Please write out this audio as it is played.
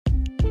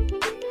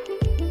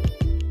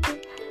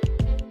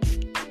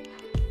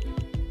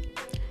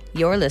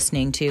You're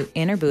listening to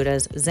Inner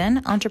Buddha's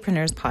Zen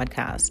Entrepreneurs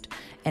Podcast,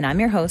 and I'm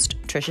your host,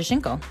 Trisha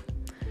Schinkel.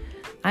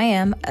 I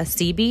am a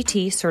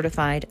CBT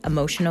certified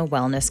emotional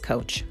wellness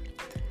coach.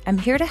 I'm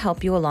here to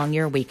help you along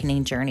your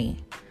awakening journey.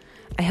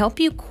 I help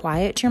you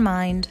quiet your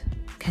mind,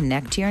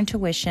 connect to your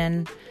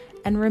intuition,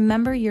 and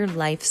remember your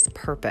life's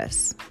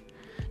purpose.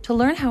 To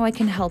learn how I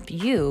can help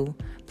you,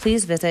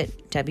 please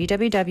visit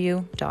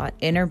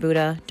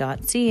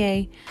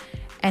www.innerbuddha.ca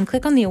and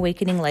click on the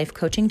Awakening Life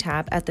Coaching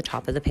tab at the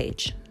top of the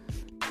page.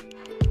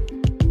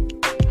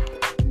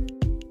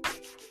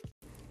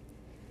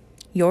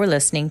 You're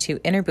listening to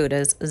Inner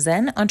Buddha's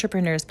Zen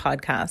Entrepreneurs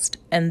Podcast,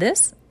 and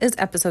this is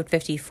episode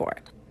 54.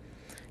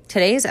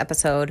 Today's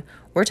episode,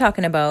 we're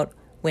talking about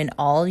when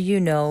all you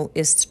know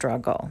is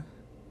struggle.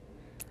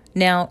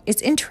 Now,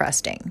 it's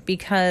interesting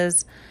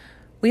because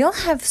we all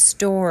have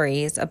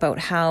stories about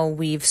how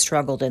we've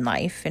struggled in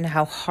life and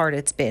how hard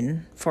it's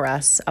been for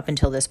us up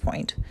until this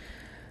point.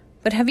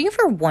 But have you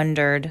ever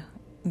wondered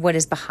what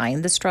is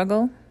behind the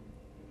struggle?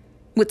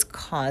 What's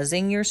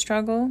causing your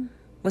struggle?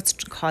 What's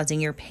causing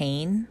your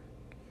pain?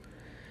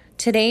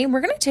 Today, we're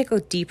going to take a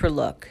deeper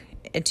look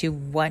into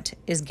what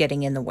is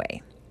getting in the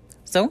way.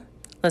 So,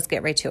 let's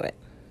get right to it.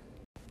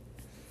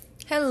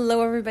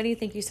 Hello, everybody.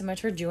 Thank you so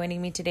much for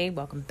joining me today.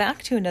 Welcome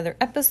back to another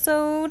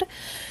episode.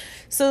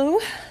 So,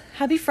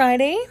 happy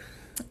Friday.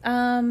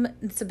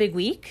 It's a big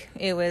week.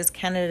 It was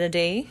Canada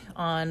Day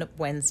on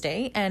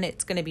Wednesday, and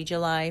it's going to be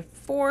July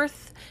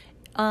 4th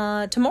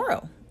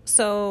tomorrow.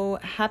 So,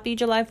 happy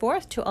July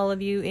 4th to all of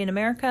you in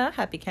America.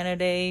 Happy Canada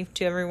Day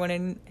to everyone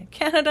in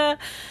Canada.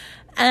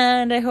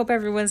 And I hope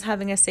everyone's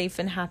having a safe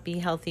and happy,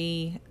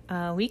 healthy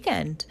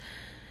weekend.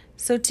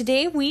 So,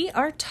 today we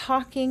are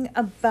talking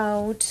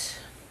about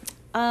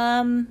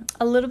a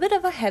little bit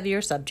of a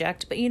heavier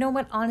subject. But you know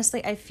what?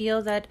 Honestly, I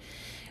feel that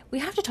we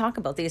have to talk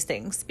about these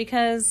things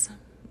because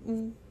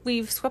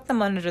we've swept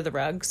them under the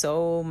rug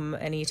so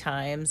many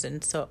times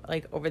and so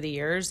like over the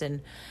years. And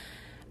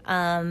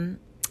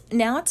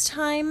now it's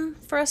time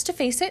for us to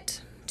face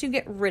it, to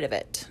get rid of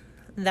it.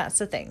 That's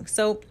the thing.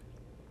 So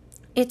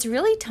it's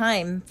really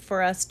time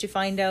for us to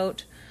find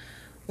out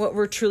what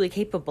we're truly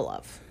capable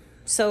of.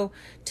 So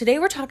today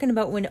we're talking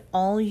about when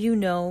all you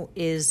know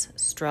is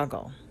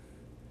struggle.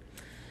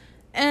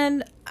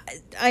 And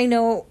I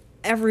know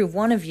every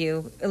one of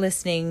you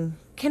listening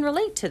can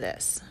relate to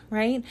this,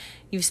 right?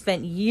 You've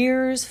spent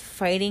years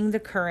fighting the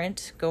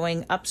current,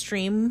 going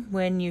upstream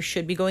when you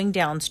should be going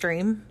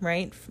downstream,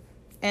 right?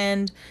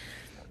 And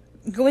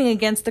going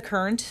against the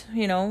current,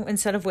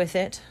 instead of with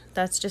it.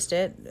 That's just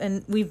it.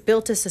 And we've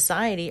built a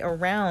society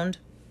around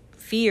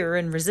fear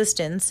and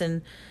resistance,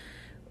 and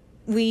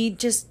we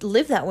just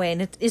live that way,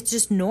 and it's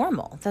just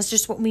normal. That's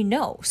just what we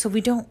know. So we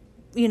don't,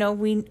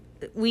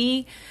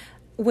 we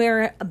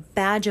wear a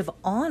badge of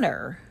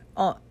honor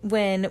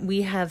when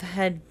we have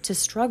had to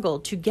struggle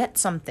to get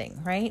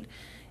something, right?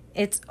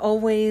 It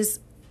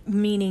always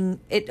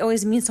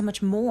means so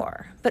much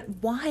more. But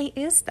why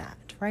is that,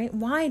 right?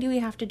 Why do we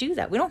have to do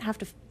that? We don't have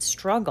to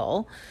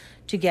struggle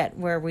to get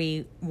where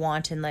we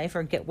want in life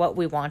or get what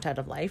we want out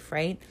of life,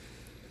 right?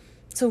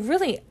 So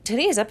really,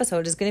 today's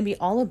episode is going to be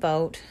all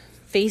about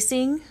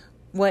facing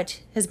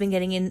what has been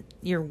getting in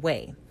your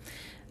way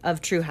of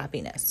true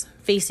happiness.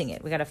 Facing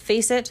it. We got to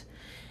face it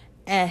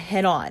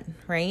head on,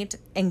 right?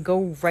 And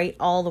go right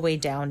all the way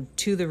down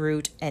to the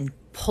root and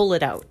pull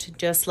it out,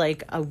 just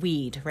like a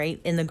weed, right?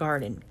 In the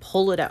garden,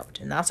 pull it out.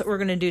 And that's what we're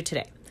going to do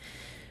today.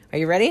 Are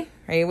you ready?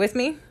 Are you with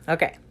me?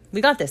 Okay. We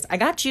got this. I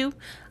got you.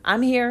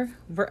 I'm here.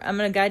 I'm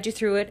going to guide you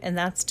through it. And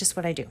that's just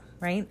what I do,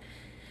 right?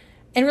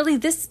 And really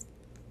this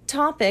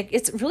topic,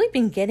 it's really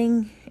been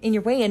getting in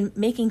your way and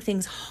making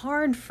things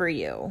hard for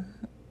you.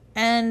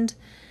 And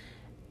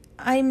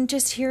I'm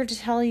just here to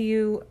tell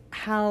you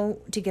how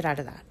to get out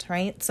of that,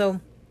 right?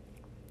 So,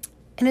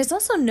 and it's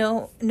also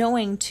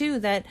knowing too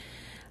that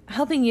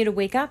helping you to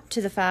wake up to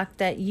the fact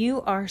that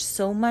you are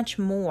so much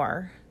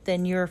more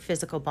than your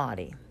physical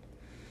body.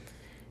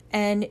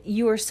 And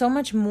you are so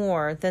much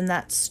more than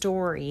that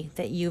story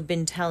that you've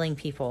been telling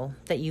people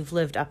that you've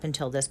lived up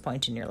until this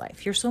point in your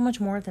life. You're so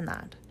much more than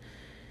that.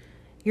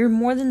 You're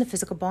more than the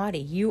physical body.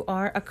 You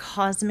are a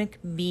cosmic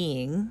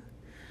being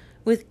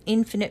with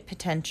infinite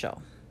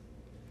potential.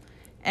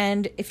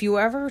 And if you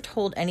ever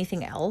told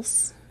anything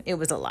else, it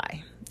was a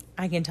lie.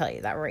 I can tell you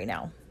that right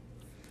now.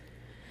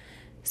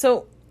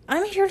 So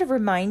I'm here to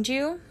remind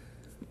you,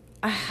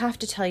 I have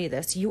to tell you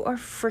this, you are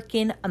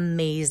freaking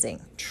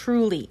amazing,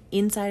 truly,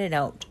 inside and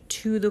out,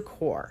 to the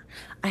core.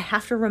 I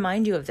have to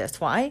remind you of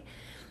this. Why?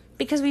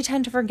 Because we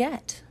tend to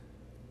forget.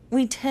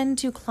 We tend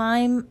to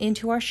climb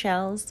into our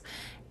shells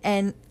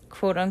and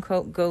quote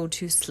unquote go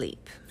to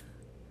sleep.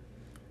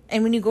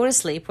 And when you go to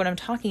sleep, what I'm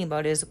talking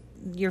about is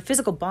your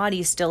physical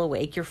body is still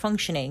awake, you're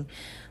functioning,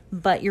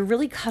 but you're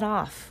really cut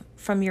off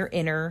from your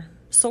inner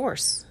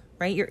source,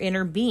 right? Your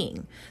inner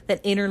being,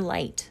 that inner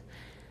light.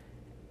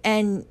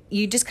 And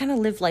you just kind of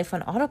live life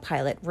on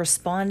autopilot,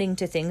 responding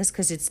to things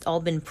because it's all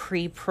been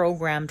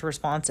pre-programmed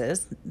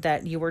responses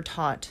that you were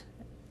taught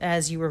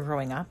as you were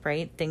growing up,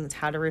 right? Things,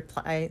 how to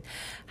reply,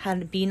 how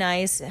to be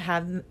nice,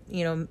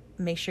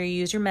 make sure you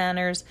use your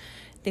manners,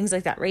 things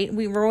like that, right?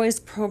 We were always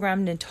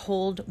programmed and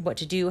told what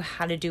to do,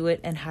 how to do it,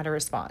 and how to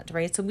respond,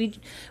 right? So we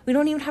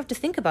don't even have to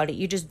think about it.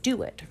 You just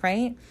do it,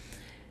 right?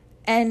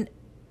 And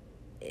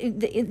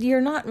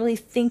you're not really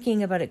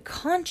thinking about it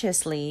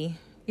consciously.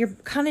 You're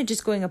kind of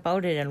just going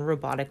about it in a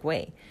robotic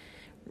way.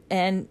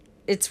 And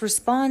it's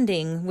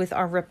responding with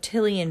our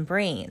reptilian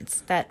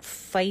brains, that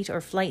fight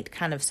or flight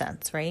kind of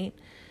sense, right?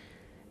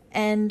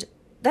 And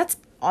that's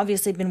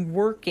obviously been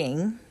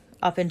working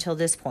up until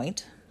this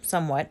point,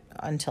 somewhat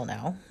until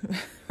now,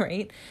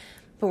 right?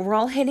 But we're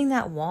all hitting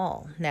that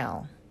wall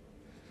now.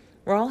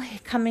 We're all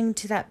coming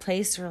to that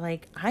place where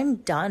like, I'm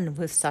done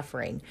with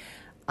suffering.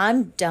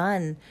 I'm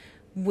done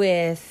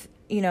with,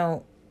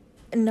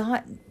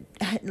 not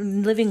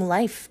living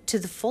life to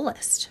the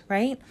fullest,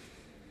 right?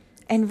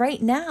 And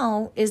right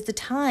now is the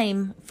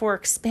time for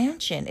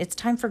expansion. It's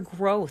time for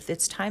growth.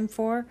 It's time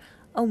for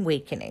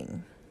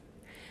awakening.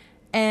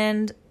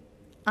 And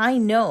I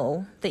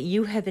know that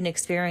you have been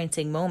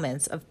experiencing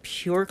moments of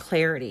pure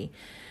clarity,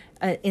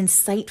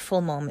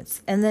 insightful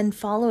moments, and then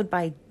followed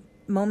by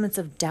moments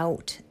of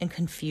doubt and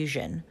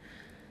confusion,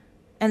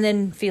 and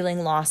then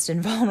feeling lost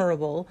and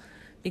vulnerable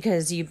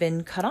because you've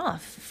been cut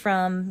off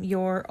from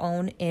your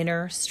own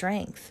inner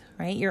strength,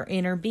 right? Your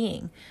inner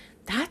being.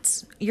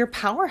 That's your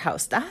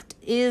powerhouse. That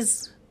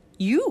is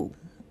you.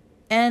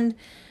 And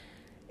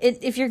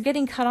if you're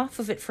getting cut off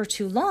of it for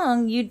too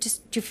long, you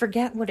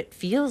forget what it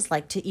feels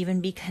like to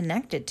even be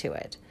connected to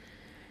it.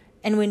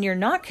 And when you're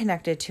not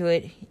connected to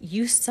it,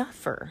 you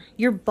suffer.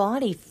 Your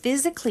body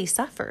physically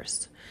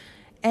suffers.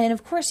 And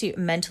of course, you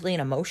mentally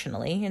and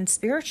emotionally and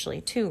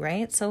spiritually too,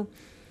 right? So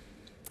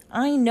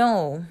I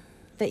know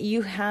that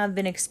you have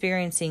been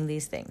experiencing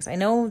these things. I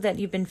know that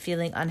you've been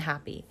feeling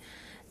unhappy,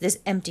 this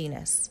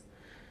emptiness.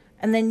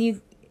 And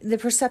then the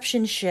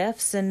perception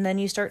shifts, and then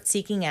you start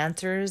seeking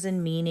answers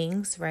and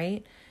meanings,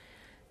 right?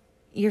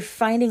 You're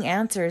finding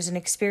answers and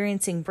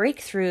experiencing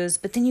breakthroughs,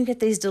 but then you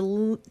get these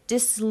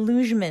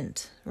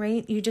disillusionment,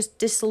 right? You just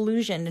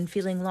disillusioned and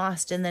feeling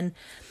lost. And then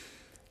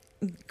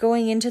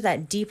going into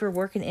that deeper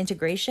work and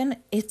integration,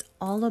 it's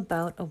all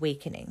about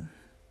awakening.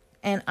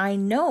 And I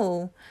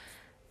know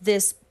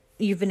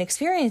you've been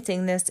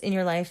experiencing this in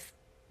your life,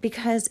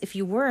 because if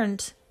you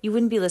weren't, you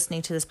wouldn't be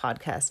listening to this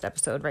podcast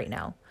episode right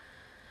now.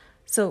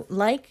 So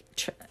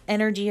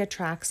energy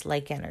attracts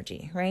like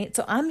energy, right?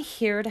 So I'm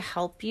here to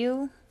help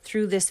you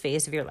through this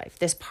phase of your life,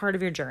 this part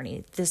of your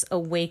journey, this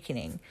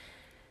awakening.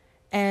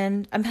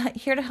 And I'm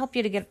here to help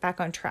you to get back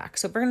on track.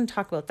 So we're going to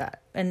talk about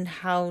that and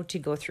how to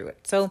go through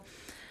it. So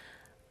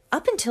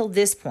up until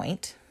this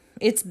point,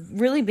 it's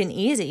really been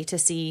easy to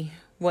see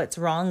what's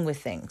wrong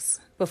with things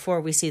before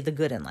we see the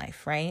good in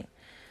life, right?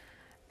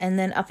 And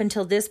then up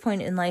until this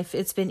point in life,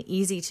 it's been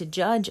easy to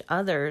judge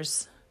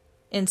others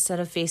instead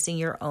of facing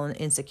your own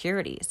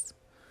insecurities.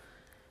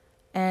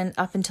 And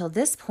up until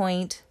this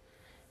point,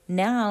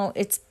 now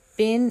it's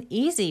been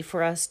easy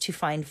for us to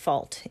find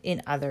fault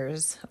in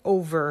others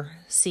over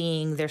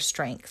seeing their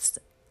strengths.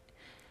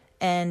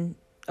 And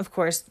of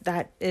course,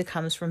 it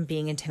comes from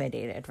being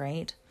intimidated,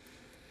 right?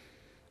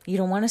 You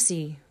don't want to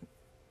see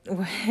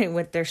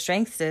what their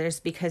strength is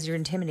because you're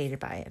intimidated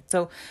by it.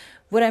 So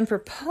what I'm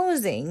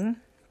proposing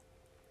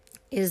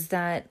is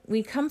that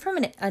we come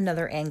from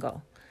another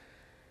angle.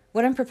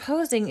 What I'm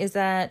proposing is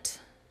that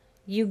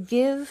you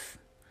give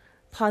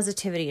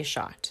positivity a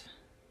shot,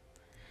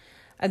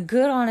 a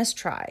good, honest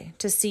try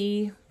to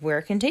see where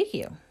it can take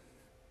you,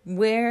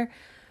 where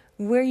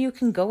you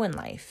can go in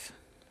life.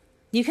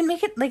 You can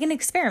make it like an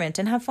experiment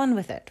and have fun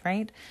with it,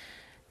 right?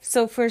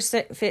 So for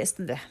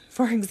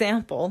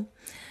example,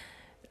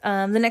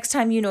 the next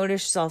time you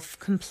notice yourself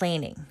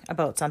complaining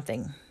about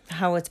something,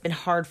 how it's been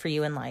hard for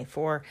you in life,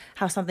 or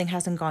how something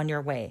hasn't gone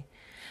your way,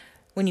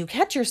 when you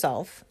catch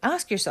yourself,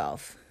 ask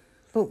yourself,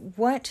 but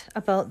what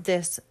about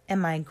this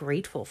am I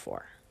grateful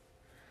for?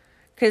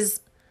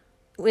 Because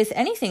with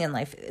anything in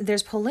life,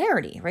 there's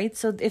polarity, right?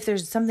 So if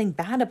there's something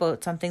bad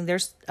about something,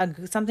 there's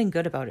something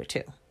good about it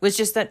too. It's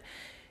just that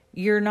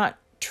you're not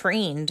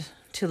trained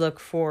to look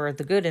for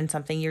the good in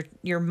something.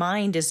 Your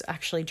mind is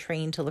actually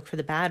trained to look for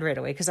the bad right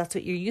away, because that's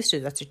what you're used to.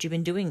 That's what you've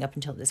been doing up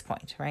until this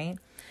point, right?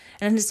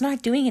 And it's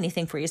not doing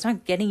anything for you. It's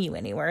not getting you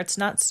anywhere. It's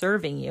not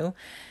serving you.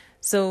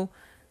 So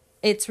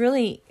it's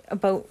really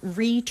about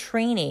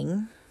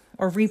retraining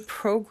or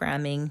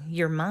reprogramming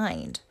your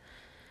mind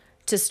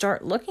to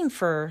start looking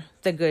for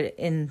the good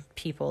in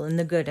people and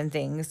the good in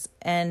things,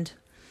 and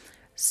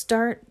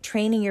start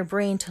training your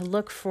brain to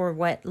look for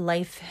what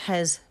life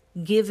has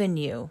given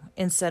you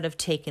instead of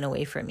taken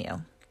away from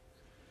you.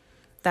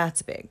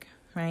 That's big,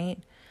 right?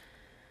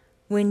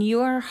 When you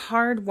are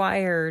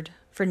hardwired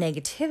for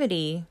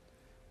negativity,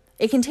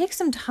 it can take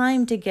some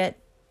time to get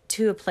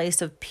to a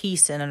place of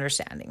peace and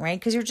understanding, right?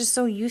 Because you're just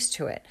so used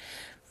to it.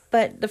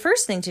 But the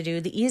first thing to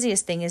do, the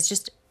easiest thing, is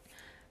just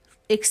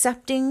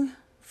accepting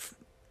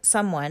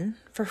someone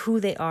for who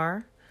they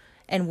are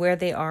and where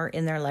they are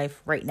in their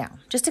life right now.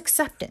 Just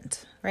accept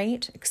it,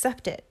 right?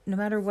 Accept it, no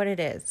matter what it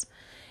is.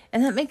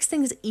 And that makes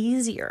things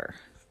easier.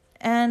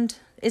 And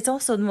it's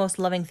also the most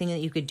loving thing that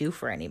you could do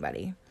for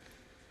anybody,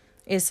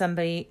 is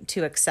somebody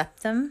to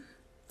accept them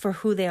for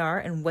who they are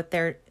and what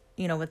they're,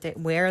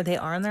 where they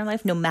are in their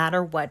life, no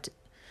matter what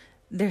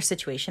their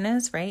situation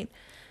is, right?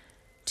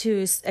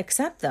 To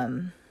accept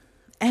them.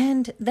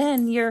 And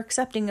then you're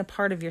accepting a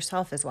part of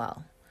yourself as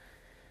well.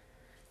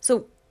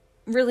 So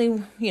really,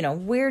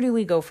 where do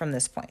we go from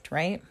this point,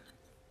 right?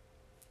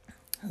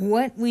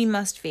 What we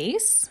must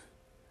face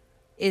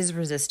is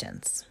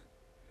resistance.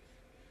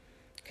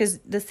 Because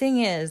the thing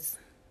is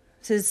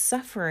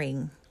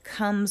suffering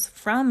comes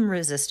from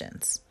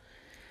resistance.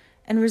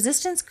 And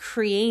resistance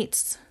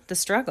creates the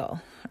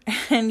struggle.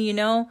 And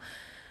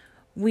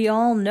we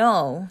all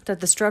know that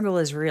the struggle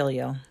is real,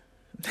 yo.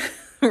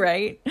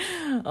 Right?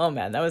 Oh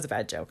man, that was a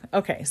bad joke.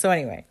 Okay, so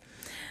anyway.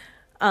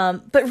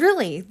 But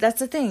really, that's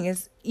the thing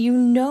is,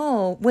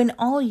 when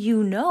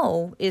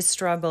all is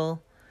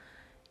struggle,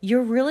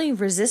 you're really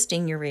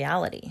resisting your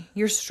reality.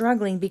 You're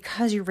struggling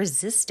because you're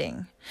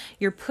resisting.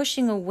 You're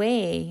pushing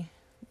away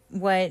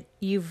what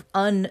you've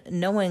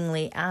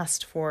unknowingly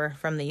asked for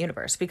from the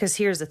universe. Because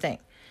here's the thing.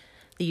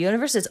 The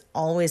universe is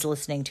always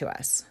listening to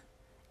us.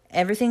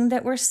 Everything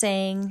that we're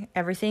saying,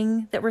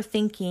 everything that we're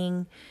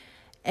thinking,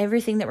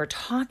 everything that we're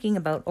talking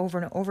about over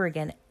and over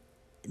again,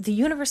 the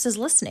universe is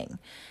listening.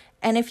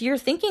 And if you're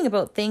thinking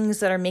about things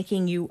that are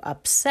making you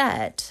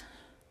upset,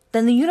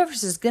 then the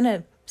universe is going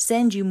to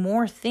send you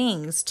more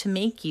things to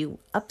make you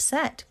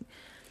upset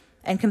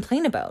and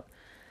complain about.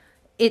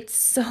 It's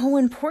so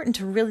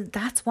important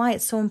that's why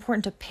it's so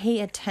important to pay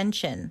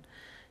attention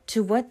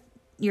to what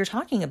you're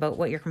talking about,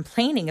 what you're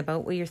complaining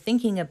about, what you're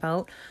thinking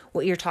about,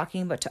 what you're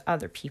talking about to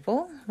other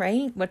people,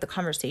 right? What the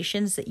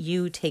conversations that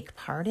you take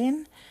part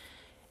in.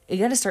 You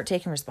got to start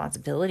taking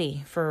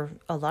responsibility for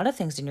a lot of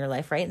things in your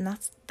life, right? And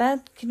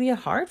that can be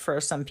hard for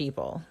some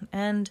people.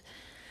 And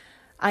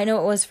I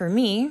know it was for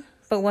me,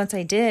 but once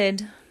I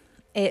did,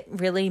 it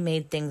really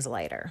made things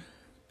lighter.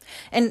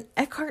 And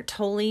Eckhart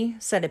Tolle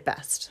said it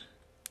best.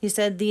 He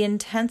said, the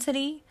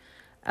intensity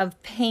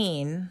of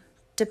pain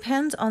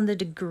depends on the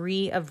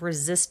degree of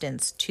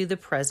resistance to the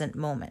present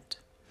moment.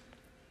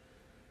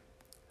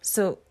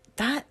 So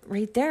that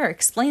right there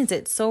explains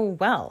it so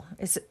well.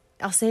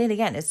 I'll say it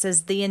again. It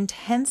says the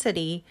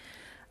intensity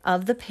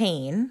of the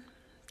pain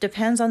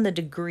depends on the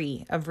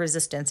degree of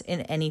resistance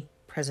in any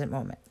present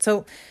moment.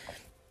 So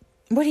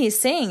what he's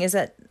saying is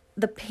that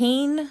the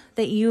pain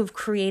that you've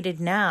created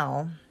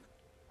now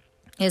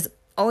is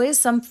always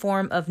some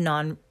form of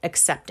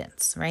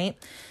non-acceptance, right?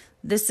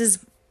 This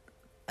is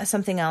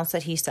something else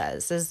that he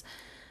says, is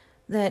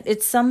that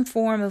it's some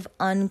form of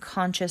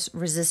unconscious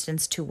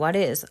resistance to what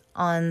is.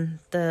 On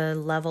the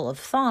level of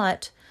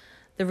thought,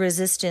 the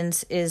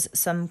resistance is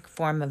some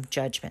form of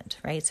judgment,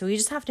 right? So we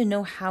just have to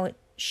know how it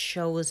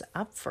shows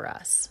up for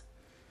us.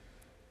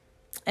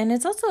 And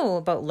it's also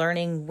about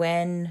learning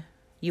when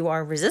you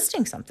are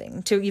resisting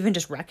something, to even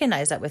just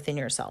recognize that within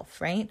yourself,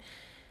 right?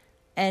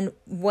 And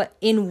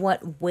in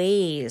what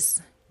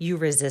ways you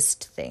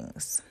resist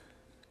things.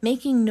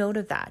 Making note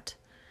of that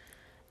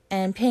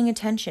and paying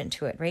attention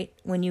to it, right?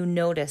 When you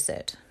notice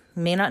it.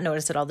 You may not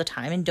notice it all the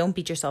time, and don't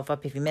beat yourself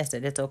up if you miss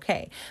it. It's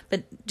okay.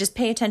 But just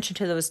pay attention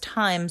to those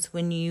times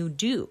when you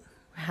do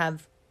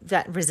have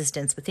that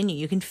resistance within you.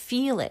 You can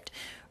feel it,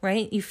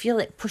 right? You feel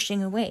it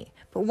pushing away.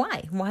 But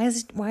why?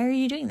 Why are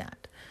you doing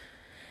that?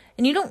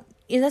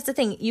 And that's the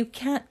thing. You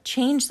can't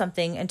change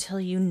something until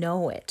you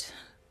know it,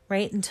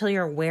 right? Until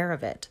you're aware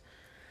of it.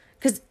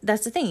 Because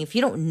that's the thing. If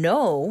you don't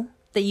know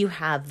that you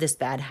have this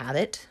bad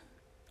habit,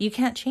 you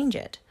can't change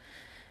it.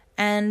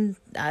 And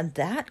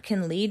that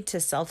can lead to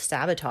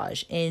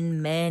self-sabotage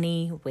in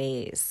many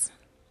ways.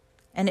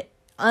 And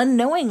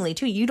unknowingly,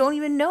 too, you don't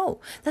even know.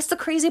 That's the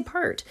crazy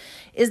part,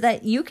 is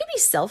that you could be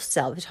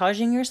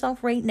self-sabotaging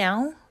yourself right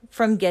now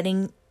from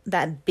getting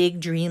that big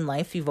dream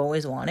life you've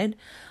always wanted,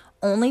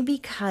 only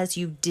because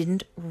you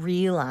didn't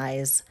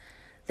realize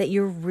that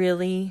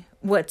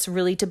what's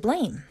really to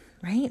blame,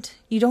 right?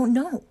 You don't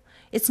know.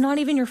 It's not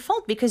even your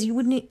fault because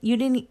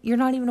you're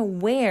not even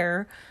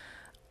aware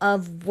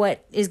of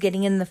what is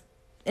getting in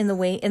the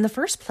way in the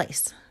first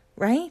place,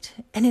 right?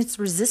 And it's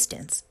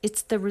resistance.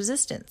 It's the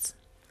resistance.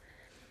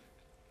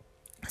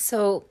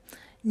 So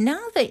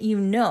now that you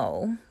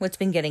know what's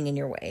been getting in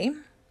your way,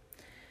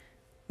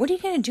 what are you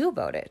going to do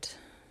about it?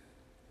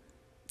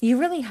 You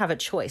really have a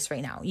choice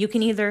right now. You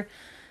can either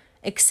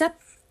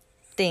accept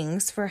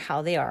things for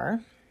how they are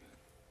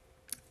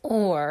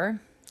or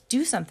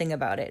do something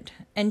about it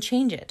and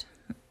change it.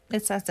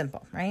 It's that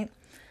simple, right?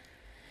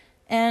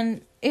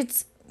 And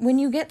it's when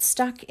you get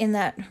stuck in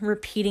that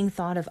repeating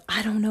thought of,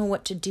 I don't know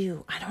what to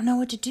do. I don't know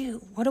what to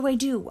do. What do I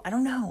do? I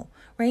don't know,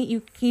 right?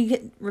 You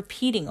get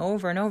repeating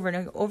over and over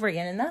and over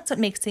again. And that's what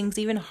makes things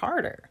even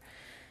harder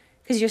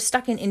because you're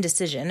stuck in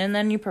indecision and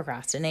then you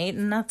procrastinate.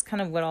 And that's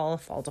kind of what all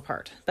falls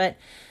apart. But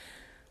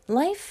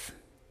life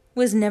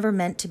was never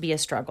meant to be a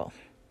struggle.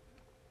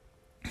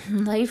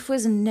 Life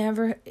was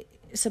never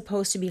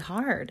supposed to be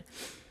hard.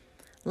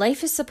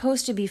 Life is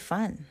supposed to be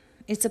fun.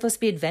 It's supposed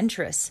to be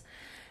adventurous.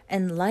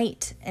 and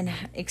light and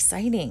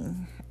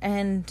exciting.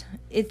 And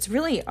it's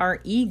really our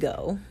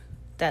ego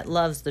that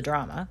loves the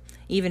drama,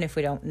 even if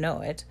we don't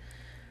know it.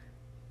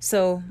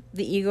 So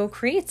the ego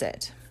creates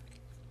it.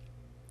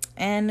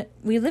 And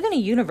we live in a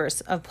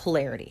universe of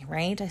polarity,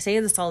 right? I say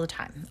this all the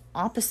time.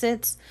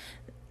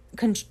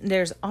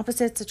 There's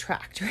opposites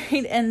attract,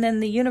 right? And then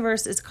the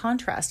universe is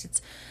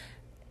contrast.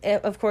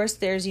 Of course,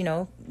 there's,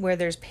 where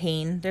there's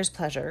pain, there's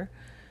pleasure.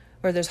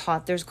 Where there's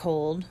hot, there's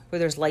cold. Where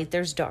there's light,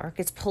 there's dark.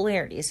 It's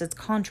polarities. It's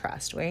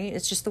contrast, right?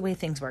 It's just the way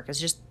things work. It's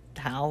just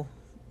how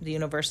the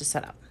universe is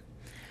set up.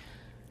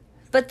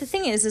 But the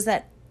thing is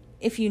that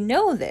if you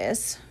know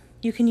this,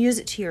 you can use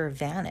it to your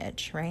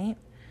advantage, right?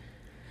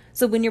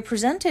 So when you're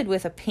presented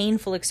with a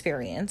painful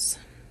experience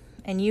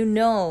and you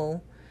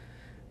know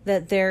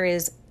that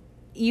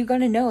you got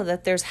to know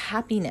that there's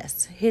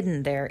happiness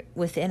hidden there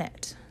within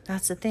it.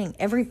 That's the thing.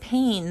 Every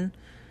pain,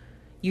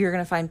 you're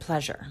going to find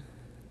pleasure.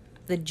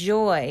 The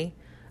joy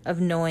of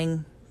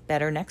knowing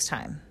better next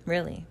time,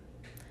 really.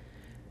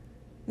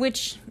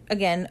 Which,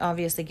 again,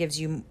 obviously gives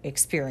you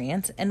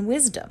experience and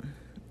wisdom.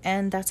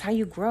 And that's how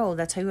you grow.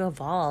 That's how you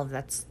evolve.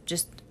 That's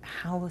just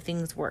how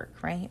things work,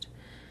 right?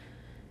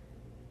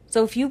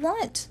 So if you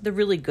want the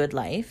really good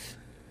life,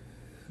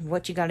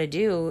 what you got to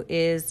do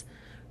is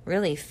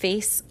really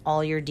face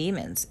all your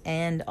demons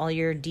and all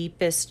your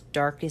deepest,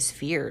 darkest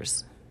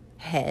fears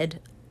head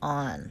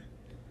on.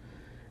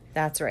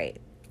 That's right.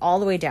 All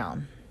the way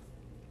down.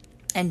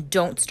 And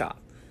don't stop.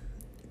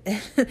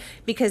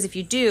 Because if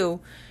you do,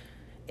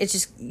 it's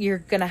just, you're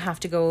going to have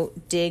to go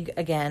dig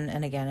again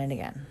and again and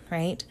again,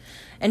 right?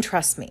 And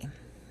trust me,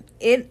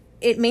 you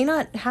may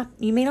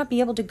not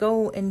be able to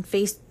go and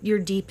face your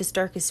deepest,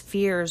 darkest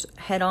fears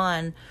head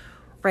on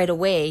right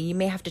away. You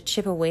may have to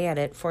chip away at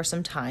it for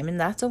some time, and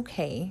that's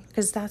okay,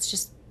 because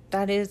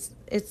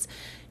it's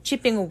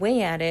chipping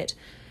away at it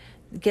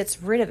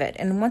gets rid of it.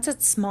 And once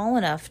it's small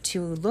enough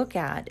to look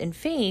at and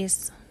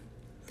face,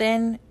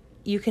 then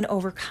you can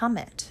overcome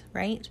it,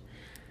 right?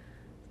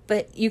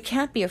 But you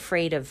can't be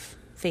afraid of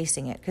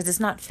facing it because it's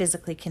not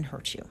physically can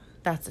hurt you.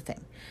 That's the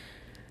thing.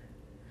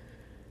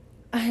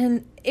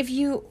 And if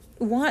you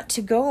want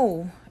to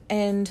go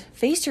and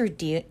face your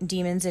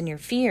demons and your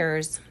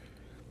fears,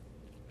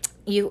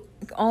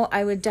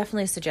 I would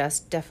definitely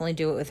suggest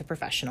do it with a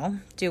professional.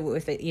 Do it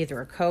with either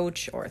a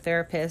coach or a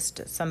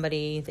therapist,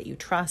 somebody that you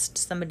trust,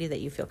 somebody that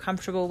you feel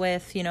comfortable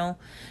with.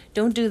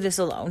 Don't do this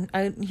alone.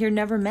 You're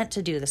never meant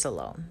to do this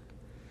alone.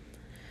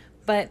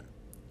 But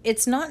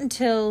it's not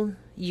until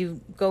you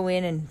go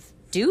in and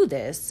do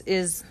this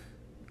is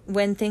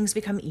when things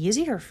become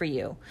easier for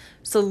you.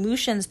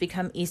 Solutions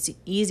become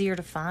easier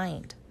to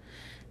find.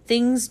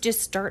 Things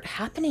just start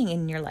happening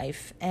in your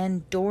life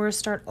and doors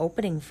start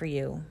opening for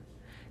you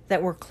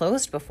that were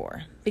closed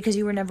before because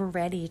you were never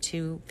ready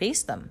to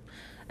face them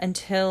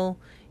until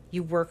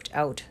you worked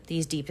out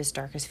these deepest,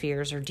 darkest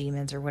fears or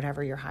demons or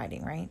whatever you're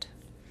hiding, right?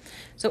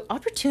 So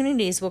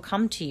opportunities will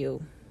come to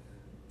you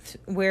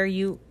where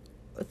you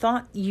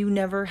thought you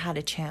never had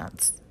a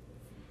chance.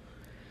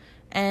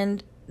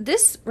 And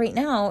this right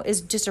now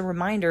is just a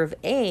reminder of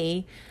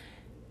A,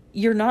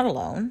 you're not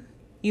alone.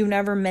 You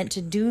never meant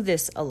to do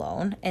this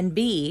alone. And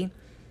B,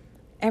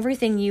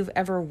 everything you've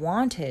ever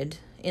wanted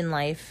in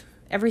life,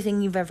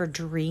 everything you've ever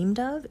dreamed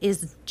of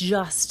is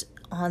just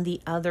on the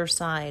other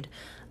side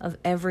of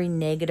every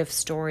negative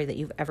story that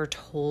you've ever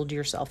told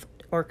yourself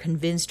or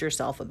convinced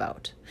yourself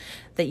about,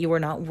 that you are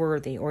not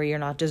worthy or you're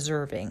not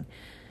deserving.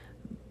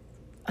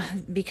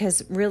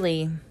 Because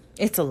really,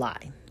 it's a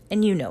lie,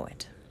 and you know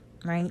it,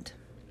 right?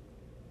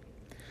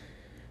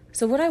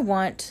 So what I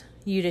want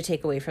you to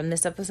take away from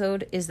this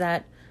episode is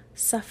that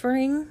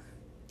suffering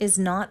is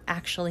not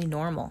actually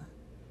normal.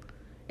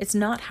 It's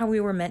not how we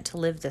were meant to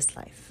live this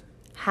life.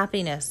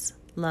 Happiness,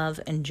 love,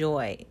 and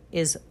joy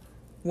is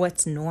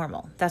what's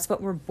normal. That's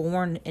what we're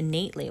born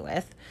innately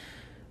with.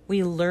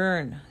 We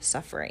learn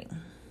suffering,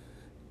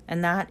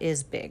 and that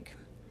is big.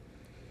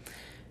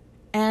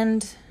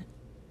 And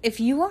if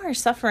you are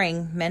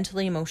suffering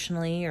mentally,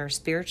 emotionally, or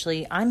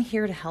spiritually, I'm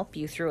here to help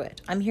you through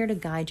it. I'm here to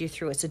guide you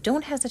through it. So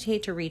don't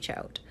hesitate to reach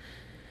out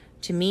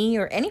to me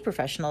or any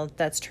professional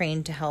that's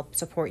trained to help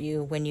support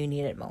you when you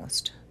need it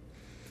most.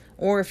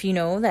 Or if you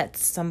know that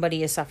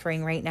somebody is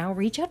suffering right now,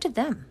 reach out to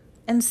them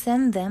and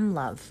send them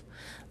love.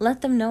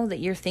 Let them know that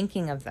you're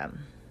thinking of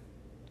them.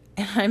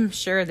 And I'm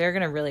sure they're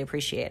going to really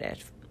appreciate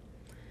it.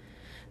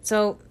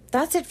 So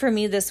that's it for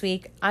me this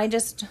week. I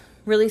just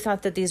really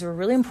thought that these were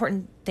really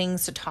important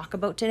things to talk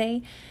about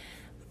today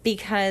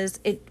because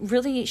it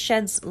really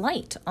sheds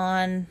light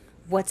on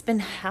what's been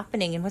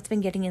happening and what's been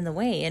getting in the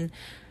way. And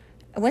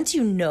once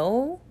you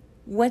know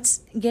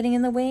what's getting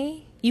in the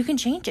way, you can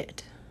change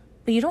it.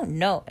 But you don't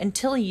know.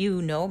 Until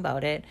you know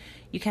about it,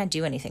 you can't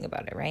do anything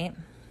about it, right?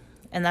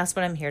 And that's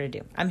what I'm here to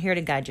do. I'm here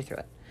to guide you through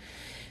it.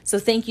 So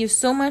thank you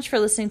so much for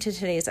listening to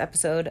today's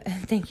episode.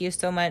 Thank you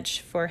so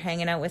much for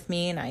hanging out with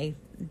me, and I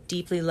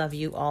deeply love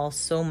you all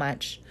so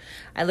much.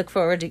 I look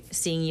forward to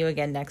seeing you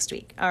again next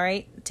week. All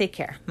right, take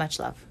care. Much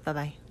love.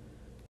 Bye-bye.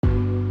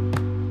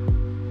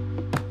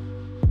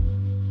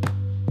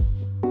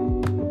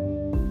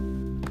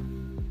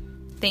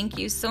 Thank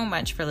you so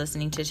much for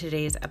listening to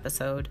today's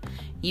episode.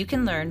 You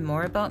can learn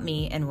more about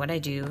me and what I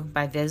do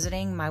by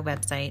visiting my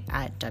website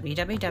at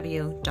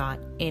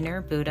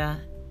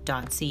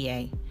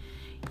www.innerbuddha.ca.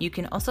 You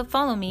can also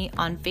follow me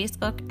on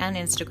Facebook and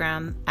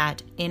Instagram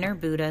at Inner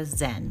Buddha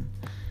Zen.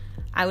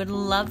 I would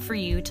love for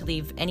you to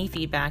leave any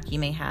feedback you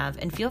may have,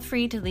 and feel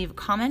free to leave a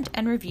comment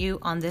and review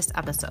on this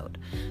episode.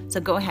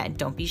 So go ahead,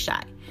 don't be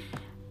shy.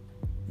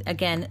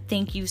 Again,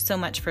 thank you so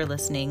much for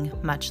listening.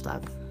 Much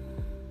love.